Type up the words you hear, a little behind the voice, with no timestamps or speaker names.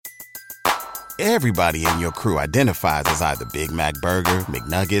Everybody in your crew identifies as either Big Mac Burger,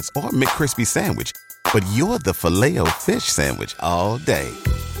 McNuggets, or McCrispy Sandwich. But you're the Filet-O-Fish Sandwich all day.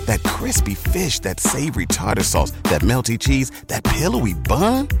 That crispy fish, that savory tartar sauce, that melty cheese, that pillowy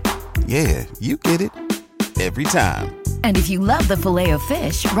bun. Yeah, you get it. Every time. And if you love the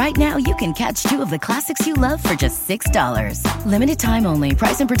Filet-O-Fish, right now you can catch two of the classics you love for just $6. Limited time only.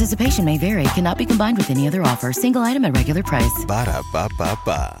 Price and participation may vary. Cannot be combined with any other offer. Single item at regular price.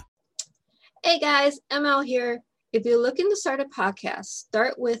 Ba-da-ba-ba-ba. Hey guys, ML here. If you're looking to start a podcast,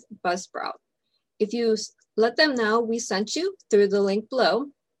 start with Buzzsprout. If you let them know we sent you through the link below,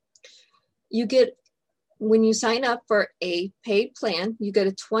 you get, when you sign up for a paid plan, you get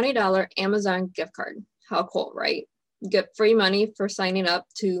a $20 Amazon gift card. How cool, right? You get free money for signing up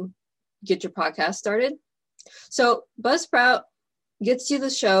to get your podcast started. So Buzzsprout gets you the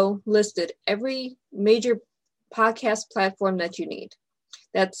show listed every major podcast platform that you need.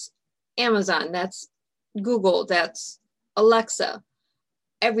 That's Amazon, that's Google, that's Alexa,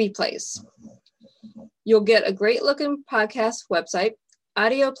 every place. You'll get a great looking podcast website,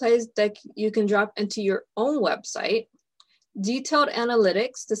 audio plays that you can drop into your own website, detailed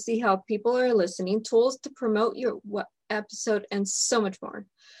analytics to see how people are listening, tools to promote your episode, and so much more.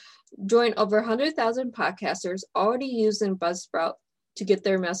 Join over 100,000 podcasters already using Buzzsprout to get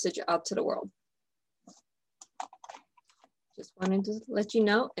their message out to the world. Just wanted to let you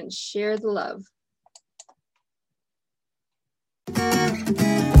know and share the love.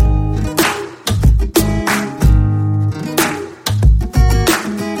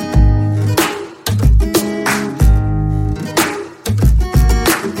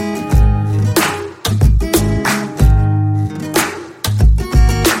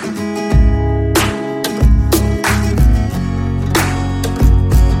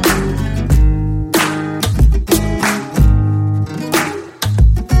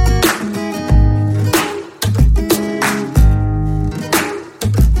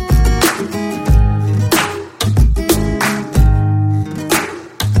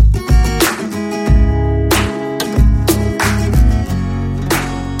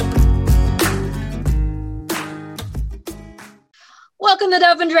 Welcome to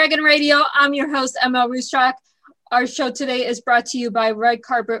Dove and Dragon Radio. I'm your host, M.L.Ruscsak. Our show today is brought to you by Red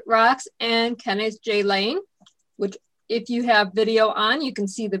Carpet Rocks and Kenneth J. Lane, which if you have video on, you can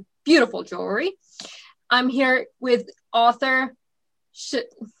see the beautiful jewelry. I'm here with author,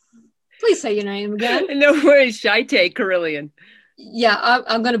 please say your name again. No worries, Shytei Corellian. Yeah,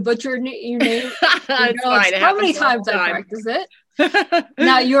 I'm going to butcher your name. That's fine. How many times I practice it?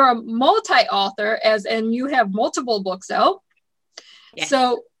 Now, you're a multi-author, as in you have multiple books out. Yes.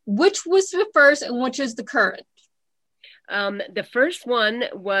 So which was the first and which is the current? The first one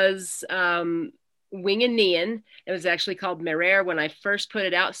was Wing and Neon. It was actually called Merer when I first put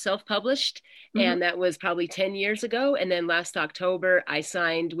it out, self-published. Mm-hmm. And that was probably 10 years ago. And then last October, I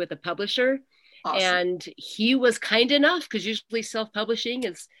signed with a publisher. Awesome. And he was kind enough, because usually self-publishing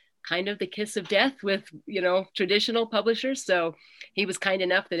is kind of the kiss of death with, traditional publishers. So he was kind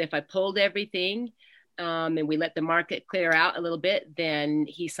enough that if I pulled everything, and we let the market clear out a little bit, then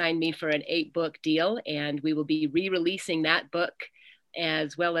he signed me for an 8-book deal, and we will be re-releasing that book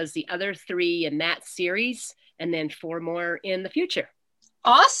as well as the other 3 in that series, and then 4 more in the future.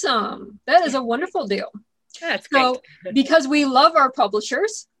 Awesome. That is a wonderful deal. That's so great. Because we love our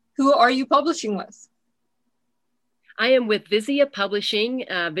publishers, who are you publishing with? I am with Vizia Publishing,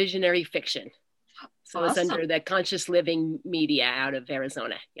 Visionary Fiction. So Awesome. It's under the Conscious Living Media out of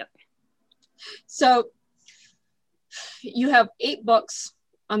Arizona. Yep. So you have 8 books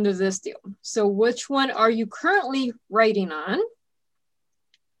under this deal. So which one are you currently writing on?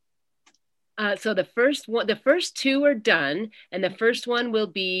 So the first 2 are done, and the first one will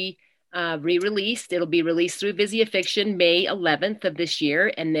be re-released. It'll be released through Vizia Fiction May 11th of this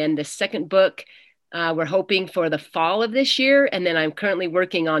year. And then the second book, we're hoping for the fall of this year. And then I'm currently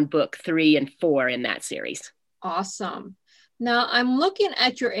working on book 3 and 4 in that series. Awesome. Now, I'm looking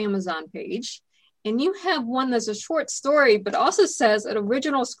at your Amazon page, and you have one that's a short story, but also says an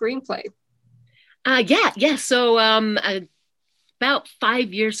original screenplay. Yeah. So about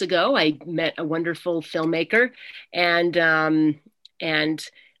 5 years ago, I met a wonderful filmmaker, and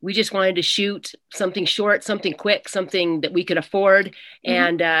we just wanted to shoot something short, something quick, something that we could afford.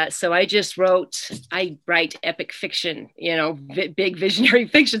 Mm-hmm. And so I write epic fiction, big visionary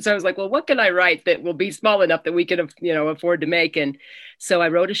fiction. So I was like, well, what can I write that will be small enough that we can, afford to make? And so I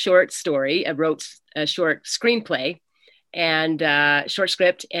wrote a short story. I wrote a short screenplay and short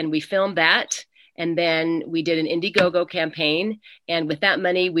script, and we filmed that. And then we did an Indiegogo campaign. And with that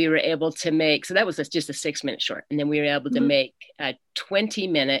money, we were able to make, so that was just a 6-minute short. And then we were able to make a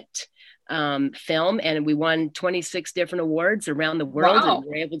 20-minute film, and we won 26 different awards around the world. Wow. And we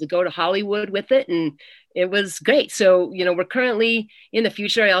were able to go to Hollywood with it, and it was great. So, we're currently in the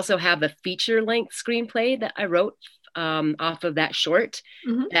future. I also have a feature length screenplay that I wrote off of that short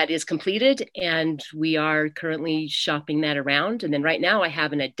that is completed, and we are currently shopping that around. And then right now I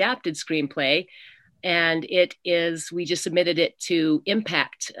have an adapted screenplay, and we just submitted it to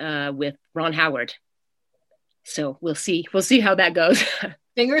Impact with Ron Howard. So we'll see how that goes.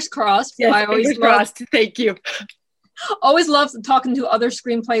 Fingers crossed. Yes, I always crossed. Thank you. Always love talking to other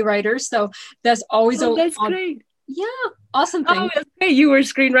screenplay writers. So that's always that's great. Yeah, awesome thing. Oh, that's great. You were a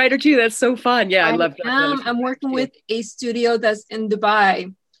screenwriter too. That's so fun. Yeah, I love that. I'm working with a studio that's in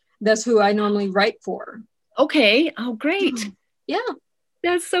Dubai. That's who I normally write for. Okay. Oh, great. Yeah.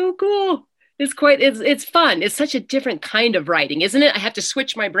 That's so cool. It's fun. It's such a different kind of writing, isn't it? I have to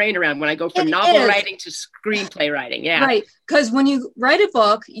switch my brain around when I go from novel writing to screenplay writing. Yeah. Right. Because when you write a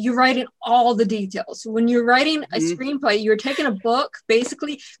book, you write in all the details. When you're writing a screenplay, you're taking a book,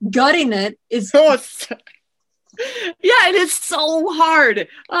 basically gutting it. Yeah, and it's so hard.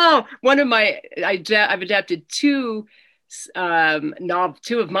 Oh, I've adapted two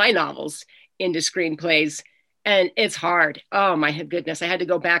of my novels into screenplays, and it's hard. Oh my goodness. I had to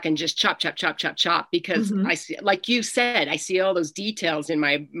go back and just chop because I see, like you said, I see all those details in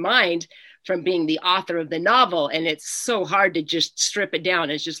my mind from being the author of the novel. And it's so hard to just strip it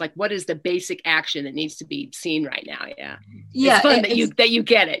down. It's just like, what is the basic action that needs to be seen right now? Yeah. Yeah. It's fun that you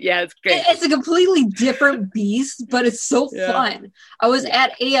get it. Yeah. It's great. It's a completely different beast, but it's so fun. I was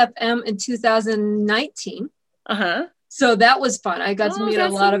at AFM in 2019. So that was fun. I got to meet a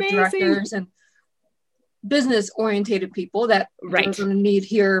lot of directors and business oriented people that we're going to need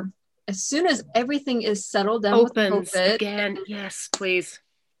here as soon as everything is settled down. Opens with COVID again. Yes, please.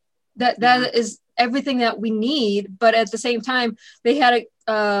 That is everything that we need. But at the same time, they had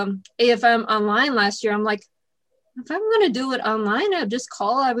a AFM online last year. I'm like, if I'm going to do it online, I'll just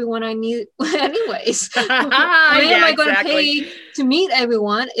call everyone I need anyways. Why am I going to pay to meet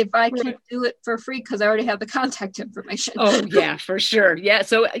everyone if I can do it for free because I already have the contact information? Oh yeah, for sure. Yeah.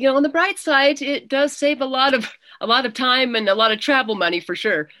 So, on the bright side, it does save a lot of time and a lot of travel money for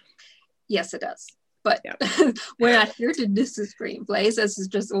sure. Yes, it does. But we're not here to do the screenplays. This is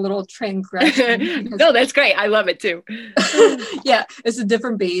just a little train crash. No, that's great. I love it too. Yeah, it's a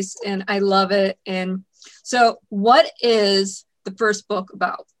different beast and I love it. And so what is the first book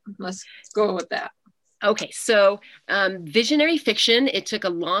about? Let's go with that. Okay, so visionary fiction, it took a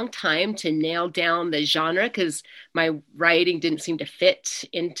long time to nail down the genre because my writing didn't seem to fit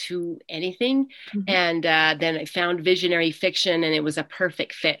into anything. And then I found visionary fiction and it was a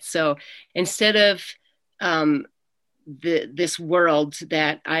perfect fit. So instead of this world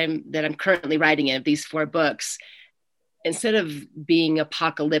that I'm currently writing in, of these 4 books, instead of being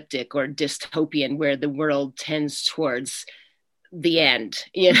apocalyptic or dystopian where the world tends towards the end,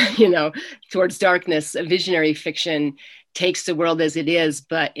 towards darkness, a visionary fiction takes the world as it is,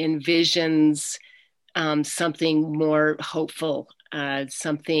 but envisions something more hopeful,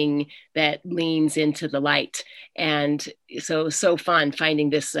 something that leans into the light. And so fun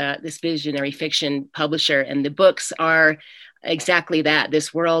finding this visionary fiction publisher. And the books are exactly that.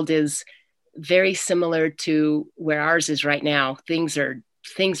 This world is very similar to where ours is right now. Things are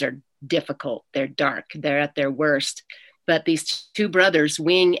difficult. They're dark. They're at their worst. But these 2 brothers,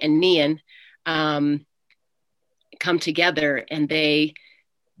 Wing and Nian, come together and they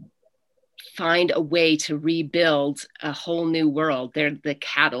find a way to rebuild a whole new world. They're the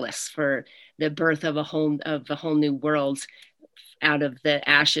catalyst for the birth of a whole new world out of the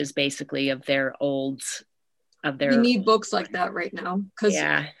ashes, basically, of their old. We need books like that right now because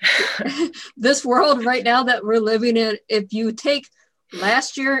this world right now that we're living in, if you take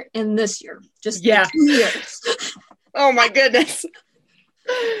last year and this year, just 2 years. Oh my goodness.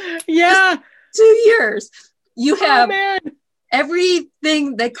 Yeah. Just 2 years. You have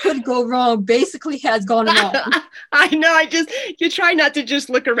everything that could go wrong basically has gone wrong. I know. You try not to just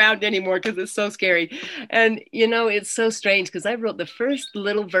look around anymore because it's so scary. And, it's so strange because I wrote the first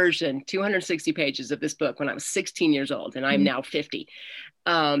little version, 260 pages of this book when I was 16 years old and I'm now 50.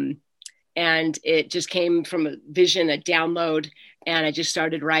 And it just came from a vision, a download, and I just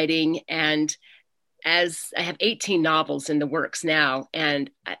started writing. And as I have 18 novels in the works now,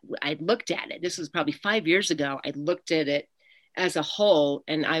 and I looked at it, this was probably 5 years ago, I looked at it as a whole,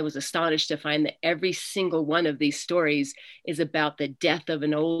 and I was astonished to find that every single one of these stories is about the death of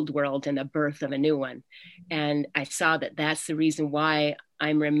an old world and the birth of a new one. And I saw that that's the reason why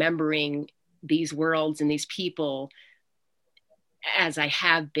I'm remembering these worlds and these people as I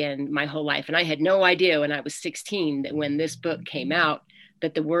have been my whole life. And I had no idea when I was 16 that when this book came out,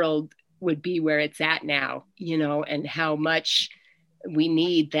 that the world would be where it's at now, and how much we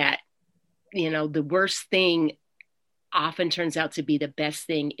need that, the worst thing often turns out to be the best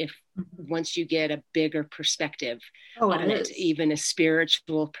thing if once you get a bigger perspective on it, even a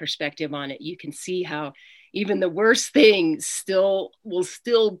spiritual perspective on it, you can see how even the worst things will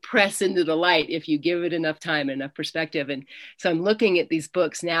still press into the light if you give it enough time, enough perspective. And so I'm looking at these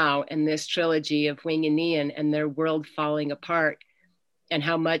books now and this trilogy of Wing and Nian and their world falling apart and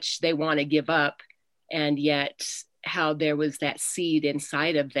how much they want to give up. And yet how there was that seed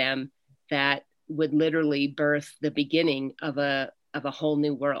inside of them that would literally birth the beginning of a whole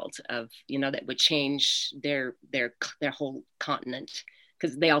new world that would change their whole continent.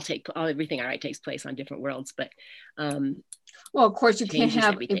 Because everything I write takes place on different worlds, but well, of course, you can't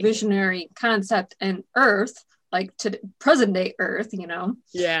have everything. A visionary concept in Earth, like to present day Earth.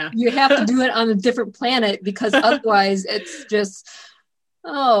 Yeah, you have to do it on a different planet because otherwise, it's just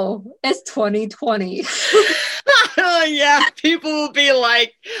it's 2020. Yeah, people will be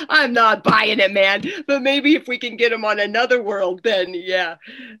like, I'm not buying it, man. But maybe if we can get them on another world, then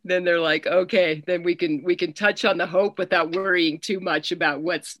they're like, okay, then we can touch on the hope without worrying too much about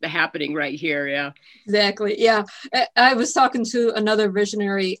what's happening right here. Yeah, exactly. Yeah, I was talking to another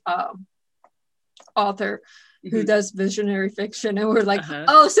visionary author who does visionary fiction, and we're like,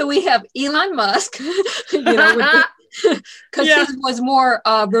 so we have Elon Musk, because his was more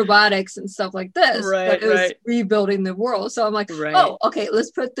robotics and stuff like this, but it was rebuilding the world. So I'm like, okay,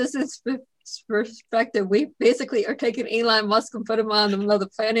 let's put this in perspective. We basically are taking Elon Musk and put him on another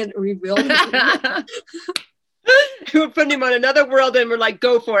planet and rebuilding him. We're putting him on another world, and we're like,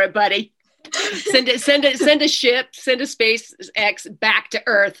 go for it, buddy. Send a ship, send a SpaceX back to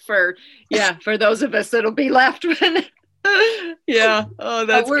Earth for those of us that'll be left. Yeah. Oh,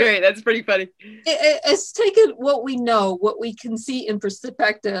 that's great. That's pretty funny. It's taken what we know, what we can see in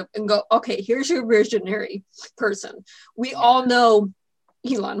perspective, and go, okay, here's your visionary person. We all know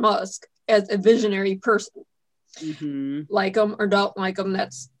Elon Musk as a visionary person. Like him or don't like him,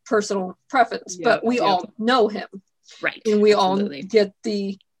 that's personal preference. But we all know him. Right. And we all get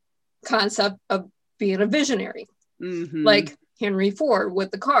the concept of being a visionary. Like Henry Ford with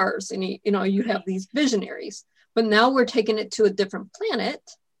the cars. And you have these visionaries. But now we're taking it to a different planet,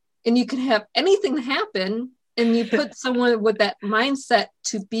 and you can have anything happen, and you put someone with that mindset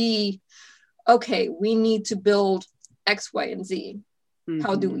to be, okay, we need to build X, Y, and Z.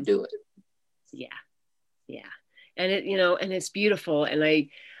 How do we do it? Yeah. And and it's beautiful. And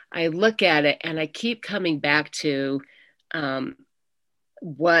I look at it and I keep coming back to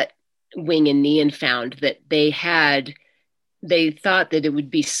what Wing and Nian found, that they thought that it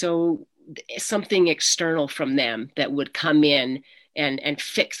would be something external from them that would come in and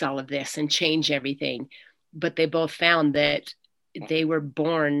fix all of this and change everything. But they both found that they were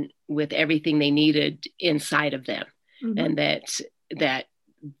born with everything they needed inside of them. And that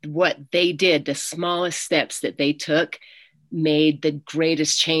what they did, the smallest steps that they took, made the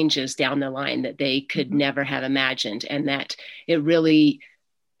greatest changes down the line that they could never have imagined. And that it really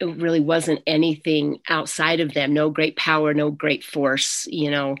wasn't anything outside of them. No great power, no great force,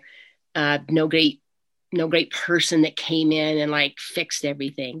 no great person that came in and like fixed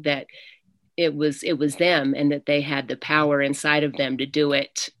everything. That it was them, and that they had the power inside of them to do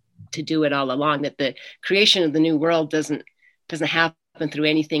it all along. That the creation of the new world doesn't happen through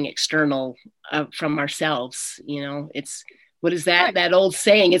anything external from ourselves. It's, what is that old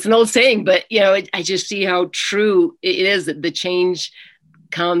saying? It's an old saying, but I just see how true it is, that the change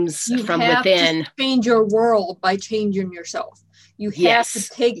comes from within. You have to change your world by changing yourself. You have to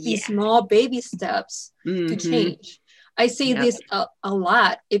take these small baby steps to change. I see this a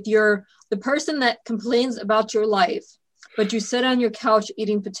lot. If you're the person that complains about your life, but you sit on your couch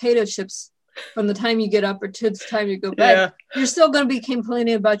eating potato chips from the time you get up or to the time you go to bed, you're still going to be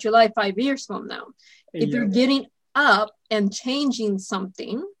complaining about your life 5 years from now. If you're getting up and changing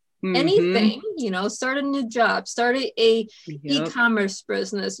something, anything, start a new job, start a e-commerce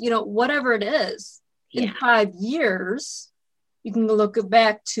business, whatever it is, in 5 years, you can look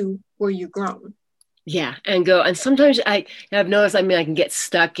back to where you've grown. Yeah. And sometimes I've noticed, I can get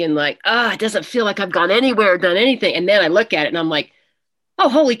stuck in like, it doesn't feel like I've gone anywhere or done anything. And then I look at it and I'm like, oh,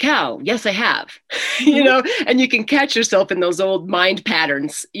 holy cow. Yes, I have, and you can catch yourself in those old mind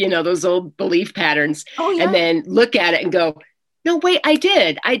patterns, those old belief patterns, and then look at it and go, no, wait, I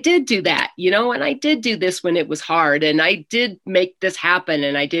did do that, and I did do this when it was hard, and I did make this happen,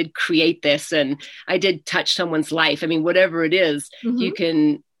 and I did create this, and I did touch someone's life. I mean, whatever it is, you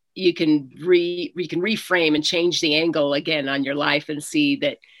can reframe and change the angle again on your life and see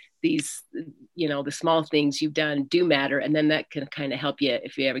that these, the small things you've done do matter. And then that can kind of help you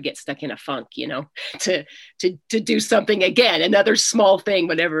if you ever get stuck in a funk, to do something again, another small thing,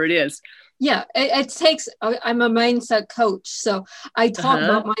 whatever it is. Yeah, it takes, I'm a mindset coach, so I talk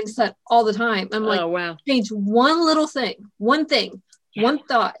about mindset all the time. I'm like, oh, wow. Change one little thing, one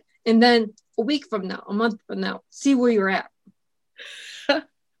thought, and then a week from now, a month from now, see where you're at.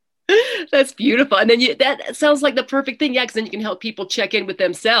 That's beautiful. And then that sounds like the perfect thing. Yeah, because then you can help people check in with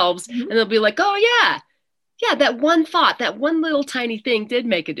themselves, and they'll be like, oh, yeah, that one thought, that one little tiny thing did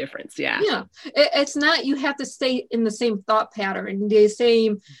make a difference. Yeah. It's not you have to stay in the same thought pattern, the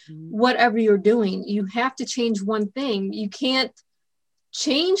same whatever you're doing. You have to change one thing. You can't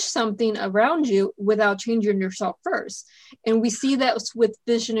change something around you without changing yourself first. And we see that with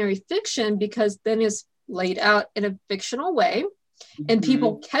visionary fiction, because then it's laid out in a fictional way, and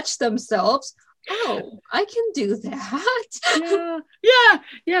people catch themselves. Oh, I can do that.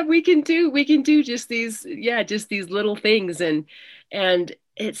 Yeah. We can do just these little things. And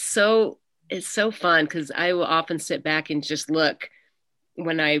it's so fun, because I will often sit back and just look.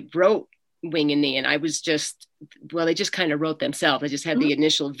 When I wrote Wing and Neon, I was they just kind of wrote themselves. I just had the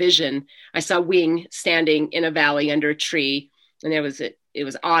initial vision. I saw Wing standing in a valley under a tree, and it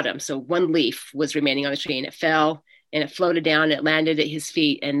was autumn. So one leaf was remaining on the tree, and it fell and it floated down and it landed at his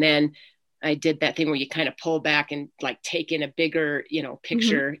feet. And then I did that thing where you kind of pull back and like take in a bigger,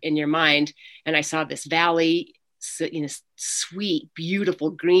 picture in your mind. And I saw this valley, sweet,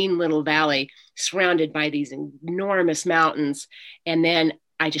 beautiful green little valley surrounded by these enormous mountains. And then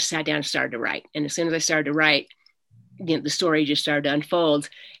I just sat down and started to write. And as soon as I started to write, the story just started to unfold.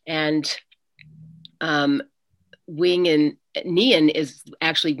 And Wing and Neon is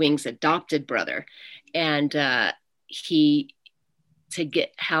actually Wing's adopted brother. And to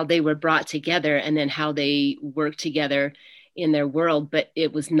get how they were brought together and then how they worked together in their world, but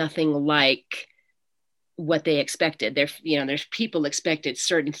it was nothing like what they expected. There's people expected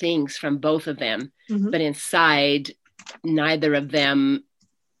certain things from both of them, but inside, neither of them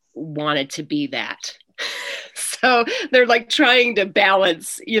wanted to be that. So they're like trying to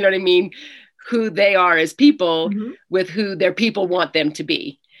balance, who they are as people with who their people want them to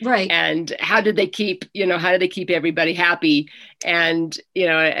be. Right. And how did they keep everybody happy? And,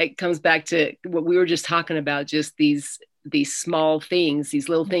 it comes back to what we were just talking about, just these small things, these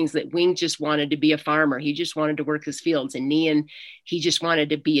little things that Wing just wanted to be a farmer. He just wanted to work his fields. And Neon, he just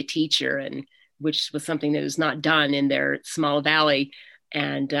wanted to be a teacher, and which was something that was not done in their small valley.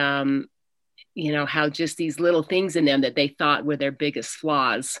 And, how just these little things in them that they thought were their biggest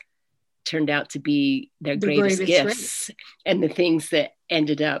flaws turned out to be their greatest gifts, and the things that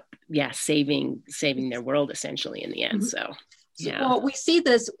ended up, saving their world essentially in the end. So, well, we see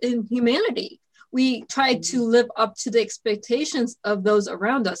this in humanity. We try to live up to the expectations of those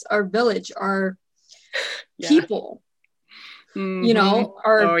around us, our village, our people,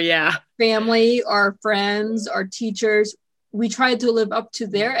 our family, our friends, our teachers. We try to live up to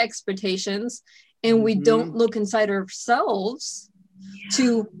their expectations, and we don't look inside ourselves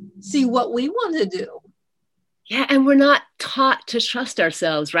to see what we want to do. Yeah. And we're not taught to trust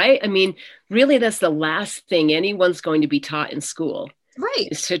ourselves, right? I mean, really, that's the last thing anyone's going to be taught in school. Right.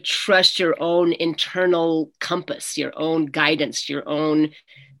 Is to trust your own internal compass, your own guidance, your own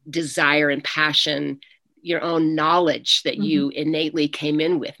desire and passion, your own knowledge that you innately came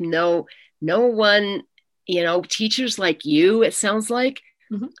in with. No one, teachers like you, it sounds like,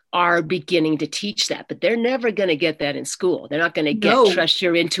 are beginning to teach that, but they're never going to get that in school. They're not going to trust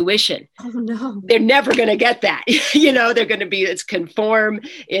your intuition. Oh no. They're never going to get that. They're going to be, it's conform,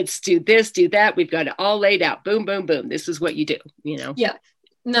 it's do this, do that. We've got it all laid out. Boom, boom, boom. This is what you do, Yeah.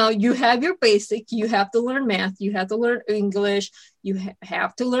 Now you have your basic, you have to learn math, you have to learn English, you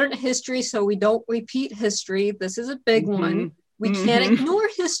have to learn history. So we don't repeat history. This is a big one. We can't ignore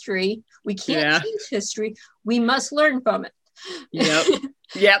history. We can't change history. We must learn from it.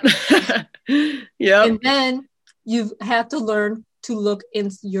 Yep. And then you have to learn to look in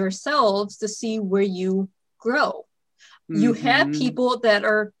yourselves to see where you grow. You have people that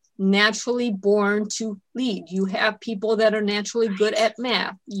are naturally born to lead. You have people that are naturally good at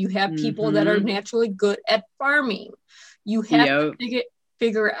math. You have people that are naturally good at farming. You have to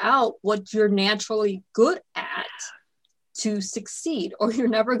figure out what you're naturally good at to succeed, or you're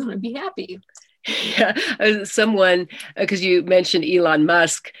never going to be happy. Yeah, someone, because you mentioned Elon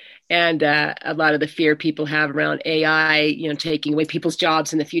Musk and a lot of the fear people have around AI, taking away people's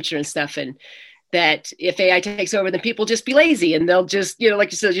jobs in the future and stuff. And that if AI takes over, then people just be lazy and they'll just,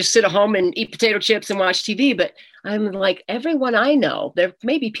 like you said, just sit at home and eat potato chips and watch TV. But I'm like, everyone I know, there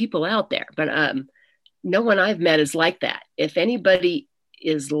may be people out there, but no one I've met is like that. If anybody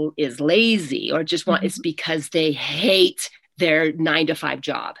is lazy or just want, it's because they hate their 9-to-5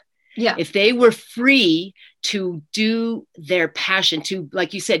 job. Yeah. If they were free to do their passion, to,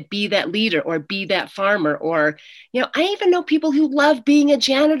 like you said, be that leader or be that farmer, or, I even know people who love being a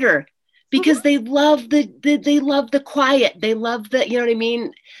janitor because they love they love the quiet. They love the, you know what I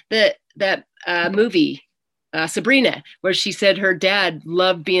mean? That movie, Sabrina, where she said her dad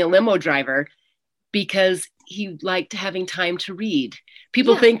loved being a limo driver because he liked having time to read.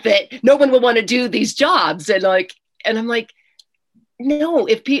 People think that no one will want to do these jobs. And I'm like, no,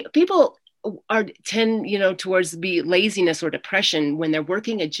 if people tend, towards be laziness or depression when they're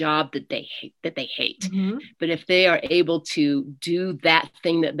working a job that they hate. But if they are able to do that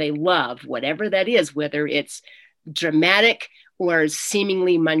thing that they love, whatever that is, whether it's dramatic or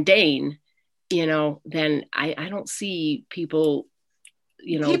seemingly mundane, then I don't see people,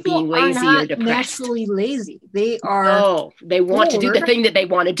 being lazy or depressed. Naturally lazy. They are. They want to do the thing that they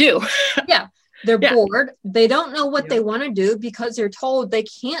want to do. Yeah. They're bored. They don't know what they want to do because they're told they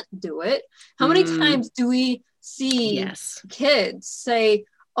can't do it. How many times do we see kids say,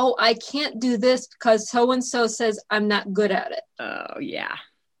 oh, I can't do this because so-and-so says I'm not good at it. Oh, yeah.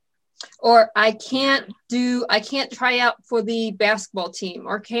 Or I can't try out for the basketball team,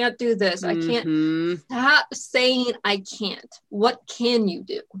 or can't do this. I can't. Stop saying I can't. What can you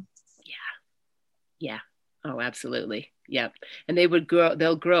do? Yeah. Oh, absolutely. Yep. And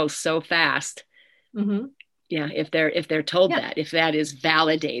they'll grow so fast. Yeah. If they're told that, if that is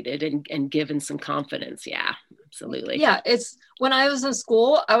validated and given some confidence. Yeah, absolutely. Yeah. It's when I was in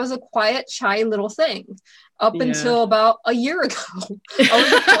school, I was a quiet, shy little thing up until about a year ago. I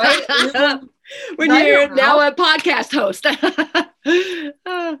was a quiet little when you're now a podcast host.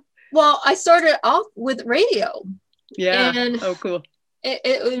 Well, I started off with radio. Yeah. And oh, cool. It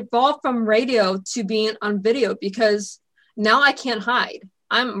evolved from radio to being on video because now I can't hide.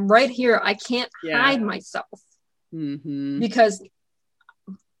 I'm right here. I can't hide myself because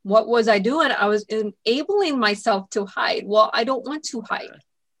what was I doing? I was enabling myself to hide. Well, I don't want to hide.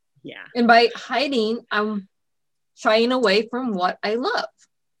 Yeah. And by hiding, I'm shying away from what I love.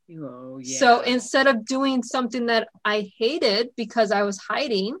 Oh, yeah. So instead of doing something that I hated because I was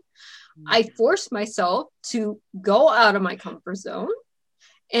hiding, I forced myself to go out of my comfort zone.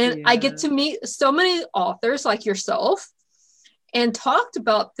 And I get to meet so many authors like yourself and talked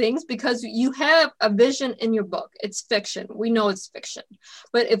about things because you have a vision in your book. It's fiction. We know it's fiction.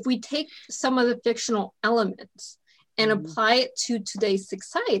 But if we take some of the fictional elements and apply it to today's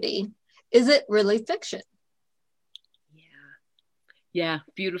society, is it really fiction? Yeah.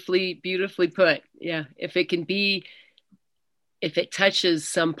 Beautifully put. Yeah. If it touches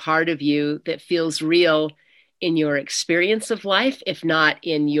some part of you that feels real in your experience of life, if not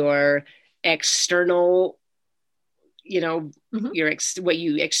in your external, what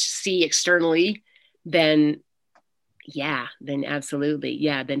you see externally, then absolutely.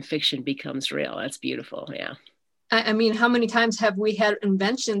 Yeah. Then fiction becomes real. That's beautiful. Yeah. I mean, how many times have we had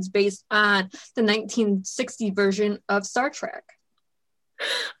inventions based on the 1960 version of Star Trek?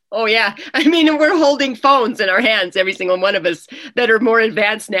 Oh, yeah. I mean, we're holding phones in our hands, every single one of us, that are more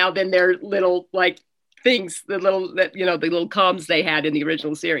advanced now than their little things, the little comms they had in the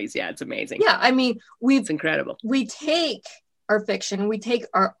original series. Yeah, it's amazing. Yeah, I mean, it's incredible. We take our fiction, we take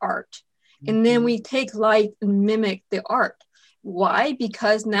our art, and then we take life and mimic the art. Why?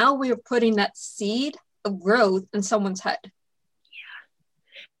 Because now we're putting that seed of growth in someone's head. Yeah.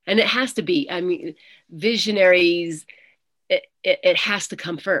 And it has to be, I mean, visionaries, it has to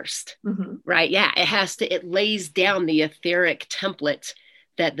come first, right? Yeah, it lays down the etheric template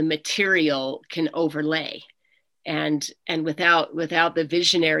that the material can overlay. And without the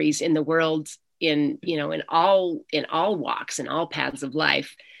visionaries in the world, in all walks and all paths of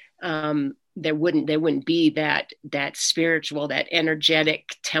life, there wouldn't be that spiritual, that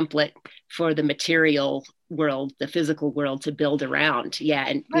energetic template for the material world, the physical world to build around. Yeah.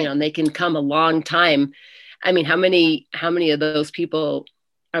 And, and they can come a long time. I mean, how many of those people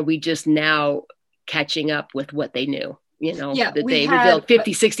are we just now catching up with what they knew, that they revealed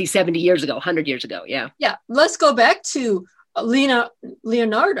 50, 60, 70 years ago, 100 years ago. Yeah. Yeah. Let's go back to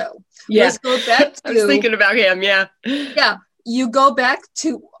Leonardo. Yeah. Let's go back to, I was thinking about him. Yeah. Yeah. You go back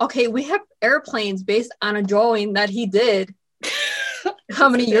to, okay, we have airplanes based on a drawing that he did how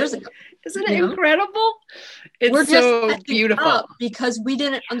many years ago? Isn't it incredible? We're so beautiful. Because we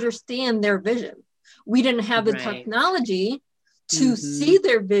didn't understand their vision. We didn't have the technology to see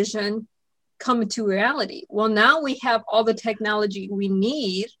their vision come to reality. Well, now we have all the technology we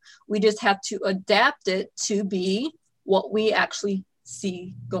need. We just have to adapt it to be what we actually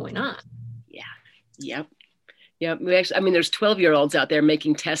see going on. Yeah. Yep. Yeah, we actually, I mean, there's 12-year-olds out there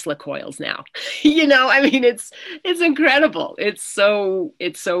making Tesla coils now. You know, I mean, it's incredible. It's so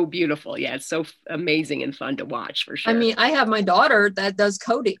beautiful. Yeah, it's so amazing and fun to watch for sure. I mean, I have my daughter that does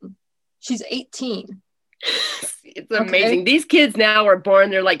coding. She's 18. It's amazing. These kids now are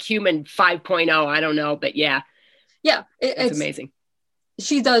born, they're like human 5.0. I don't know, but yeah. Yeah, it's amazing.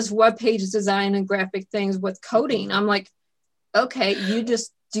 She does web page design and graphic things with coding. I'm like, okay, you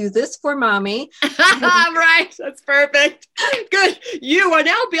just do this for mommy. Right. That's perfect. Good. You are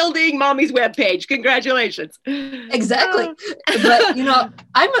now building mommy's webpage. Congratulations. Exactly. But, you know,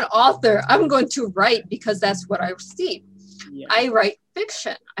 I'm an author. I'm going to write because that's what I see. Yeah. I write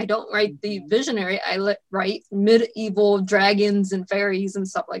fiction. I don't write the visionary. I write medieval dragons and fairies and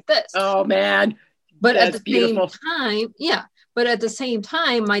stuff like this. Oh, man. But that's at the beautiful. Same time, yeah. But at the same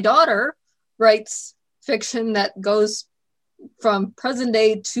time, my daughter writes fiction that goes from present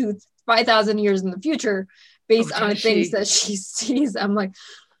day to 5,000 years in the future based on things that she sees. I'm like,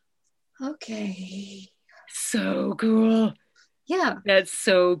 okay. So cool. Yeah. That's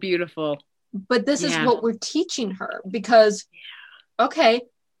so beautiful. But this is what we're teaching her because, okay,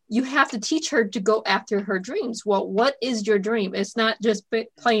 you have to teach her to go after her dreams. Well, what is your dream? It's not just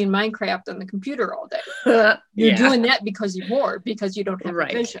playing Minecraft on the computer all day. You're doing that because you're bored, because you don't have a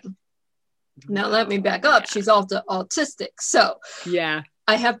vision. Now let me back up. She's also autistic. So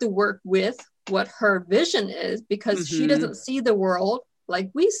I have to work with what her vision is because she doesn't see the world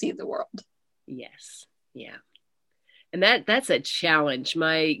like we see the world. Yes. Yeah. And that's a challenge.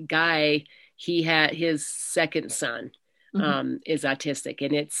 My guy, he had his second son is autistic,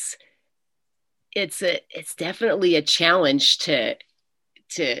 and it's definitely a challenge to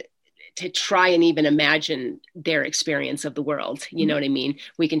try and even imagine their experience of the world. You know what I mean?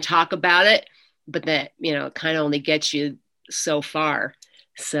 We can talk about it, but that, you know, kind of only gets you so far.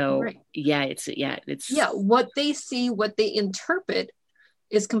 So it's what they see, what they interpret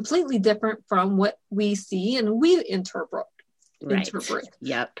is completely different from what we see and we interpret.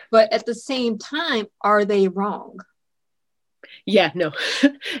 Yep. But at the same time, are they wrong? Yeah, no.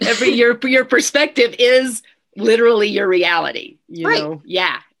 your perspective is literally your reality. You know?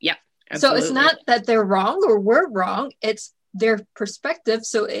 Yeah. Yep. Absolutely. So it's not that they're wrong or we're wrong. It's their perspective.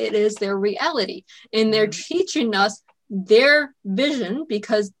 So it is their reality. And they're teaching us their vision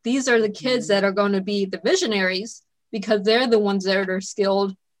because these are the kids that are going to be the visionaries because they're the ones that are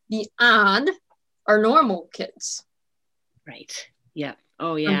skilled beyond our normal kids. Right. Yeah.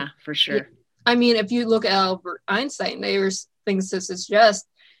 Oh, yeah, for sure. I mean, if you look at Albert Einstein, there's things to suggest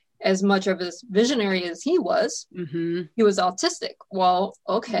as much of a visionary as he was autistic. Well,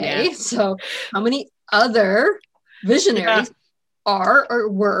 okay. So how many other visionaries are or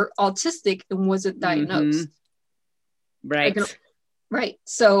were autistic and wasn't diagnosed? Right. Right.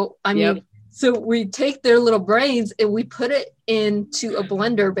 So, I mean, so we take their little brains and we put it into a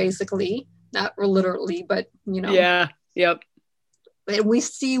blender, basically, not literally, but, you know. Yeah. Yep. And we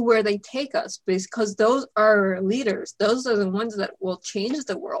see where they take us because those are our leaders. Those are the ones that will change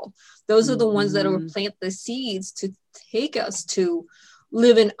the world. Those are the ones that will plant the seeds to take us to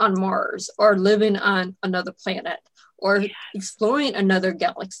living on Mars or living on another planet or exploring another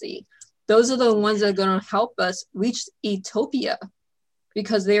galaxy. Those are the ones that are going to help us reach utopia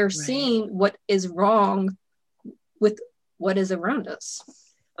because they are seeing what is wrong with what is around us.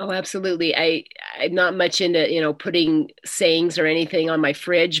 Oh, absolutely. I'm not much into, you know, putting sayings or anything on my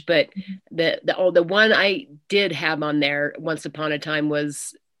fridge, but the one I did have on there once upon a time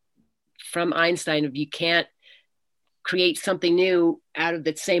was from Einstein of you can't create something new out of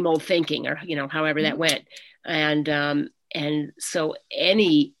the same old thinking or, you know, however that went. And so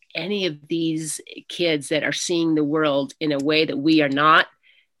any of these kids that are seeing the world in a way that we are not,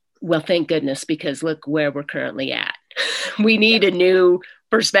 well, thank goodness, because look where we're currently at. We need a new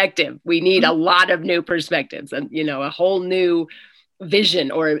perspective. We need a lot of new perspectives and, you know, a whole new vision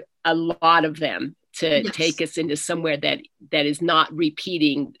or a lot of them to take us into somewhere that is not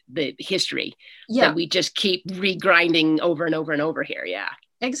repeating the history that we just keep regrinding over and over and over here. Yeah,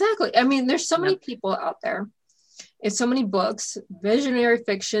 exactly. I mean, there's so many people out there and so many books, visionary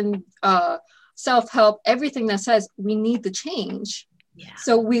fiction, self-help, everything that says we need to change. Yeah.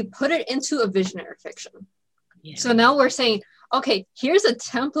 So we put it into a visionary fiction. Yeah. So now we're saying, okay, here's a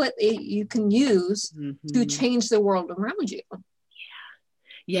template that you can use to change the world around you.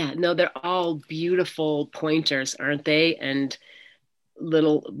 Yeah, no, they're all beautiful pointers, aren't they? And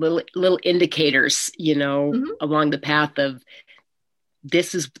little indicators, you know, along the path of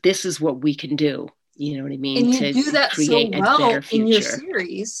this is what we can do. You know what I mean? And you do that so well in your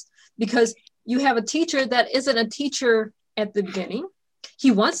series because you have a teacher that isn't a teacher at the beginning.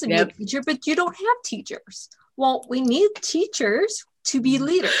 He wants to be a teacher, but you don't have teachers. Well, we need teachers to be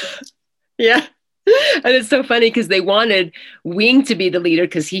leaders. Yeah. And it's so funny because they wanted Wing to be the leader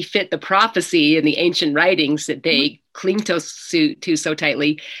because he fit the prophecy in the ancient writings that they cling to so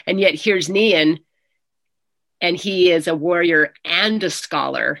tightly. And yet here's Nian, and he is a warrior and a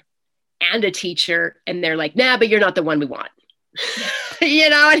scholar and a teacher. And they're like, nah, but you're not the one we want.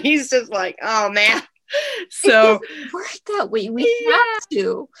 And he's just like, oh, man. So it doesn't work that way. We have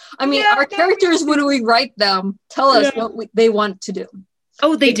to. I mean, our characters, when we write them, tell us what they want to do.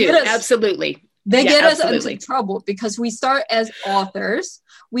 Oh, they do. Absolutely. They get us into trouble because we start as authors.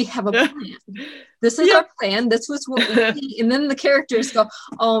 We have a plan. This is our plan. This was what we see. And then the characters go,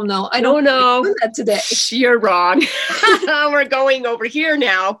 oh, no, I don't know that today. You're wrong. We're going over here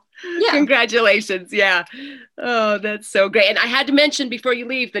now. Yeah. Congratulations. Yeah. Oh, that's so great. And I had to mention before you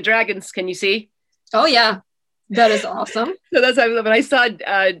leave the dragons. Can you see? Oh, yeah. That is awesome. So that's when I saw,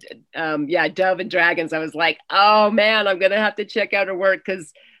 Dove and Dragons, I was like, oh, man, I'm going to have to check out her work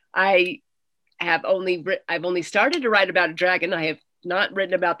because I've only started to write about a dragon. I have not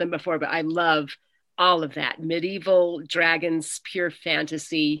written about them before, but I love all of that. Medieval dragons, pure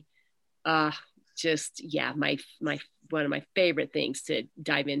fantasy. My one of my favorite things to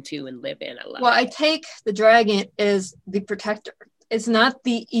dive into and live in. I love it. I take the dragon as the protector. It's not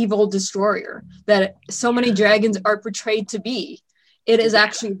the evil destroyer that so many dragons are portrayed to be. It is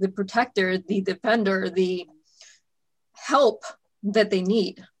actually the protector, the defender, the help that they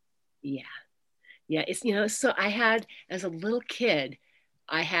need. Yeah. Yeah. It's, so I had, as a little kid,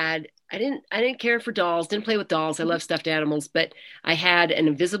 I didn't care for dolls, didn't play with dolls. I love stuffed animals, but I had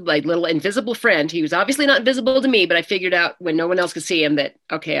an little invisible friend. He was obviously not invisible to me, but I figured out when no one else could see him that,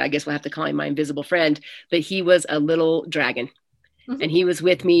 okay, I guess we'll have to call him my invisible friend, but he was a little dragon. And he was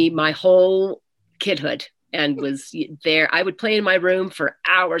with me my whole kidhood and was there. I would play in my room for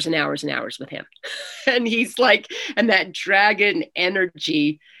hours and hours and hours with him. And he's like, and that dragon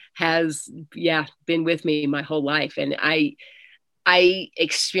energy has, been with me my whole life. And I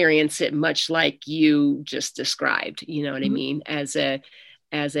experience it much like you just described, you know what I mean? As a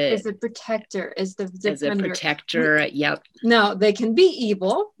protector, as the defender. As a protector, yep. Now they can be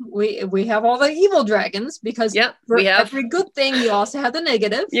evil. We have all the evil dragons because for every good thing you also have the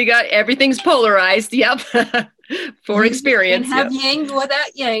negative. You got everything's polarized, yep. For experience. And have yang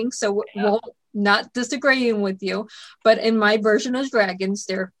without yang, so we'll not disagreeing with you. But in my version of dragons,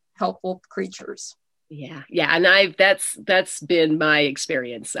 they're helpful creatures. Yeah. And that's been my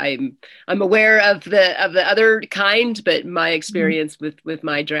experience. I'm aware of the other kind, but my experience with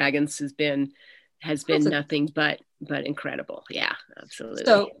my dragons has been nothing but incredible. Yeah, absolutely.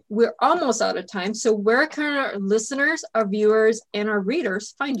 So we're almost out of time. So where can our listeners, our viewers, and our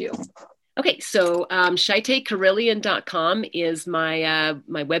readers find you? Okay, so ShyteiCorellian.com is my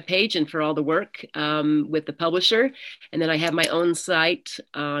webpage and for all the work with the publisher. And then I have my own site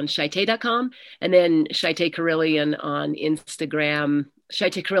on Shytei.com and then Shytei Corellian on Instagram,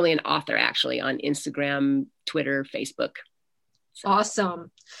 Shytei Corellian author actually on Instagram, Twitter, Facebook. So.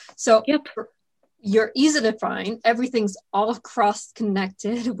 Awesome. So you're easy to find. Everything's all cross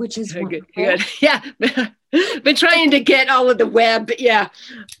connected, which is wonderful. Good. Yeah. Been trying to get all of the web. Yeah.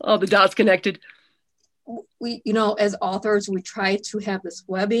 All the dots connected. We, as authors, we try to have this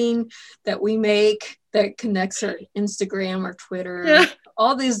webbing that we make that connects our Instagram or Twitter,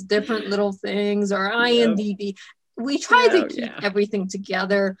 all these different little things, or IMDb. We try to keep everything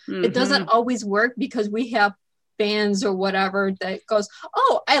together. Mm-hmm. It doesn't always work because we have fans or whatever that goes,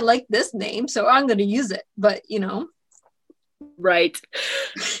 oh, I like this name, so I'm going to use it. But, Right.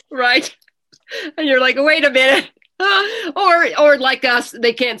 And you're like, wait a minute. Or like us,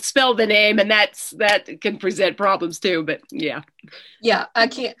 they can't spell the name, and that can present problems too. But yeah, I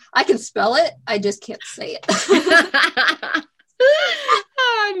can spell it, I just can't say it.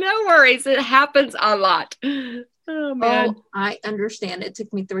 No worries, it happens a lot. Oh man, I understand. It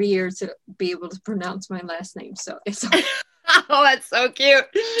took me 3 years to be able to pronounce my last name, so it's oh, that's so cute.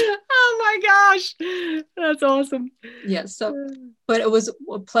 Oh my gosh, that's awesome. Yes, but it was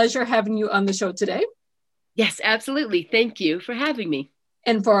a pleasure having you on the show today. Yes, absolutely. Thank you for having me.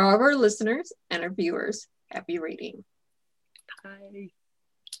 And for our listeners and our viewers, happy reading. Bye.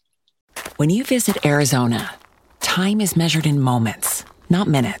 When you visit Arizona, time is measured in moments, not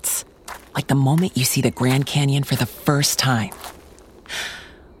minutes. Like the moment you see the Grand Canyon for the first time.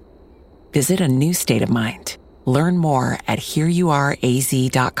 Visit a new state of mind. Learn more at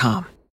hereyouareaz.com.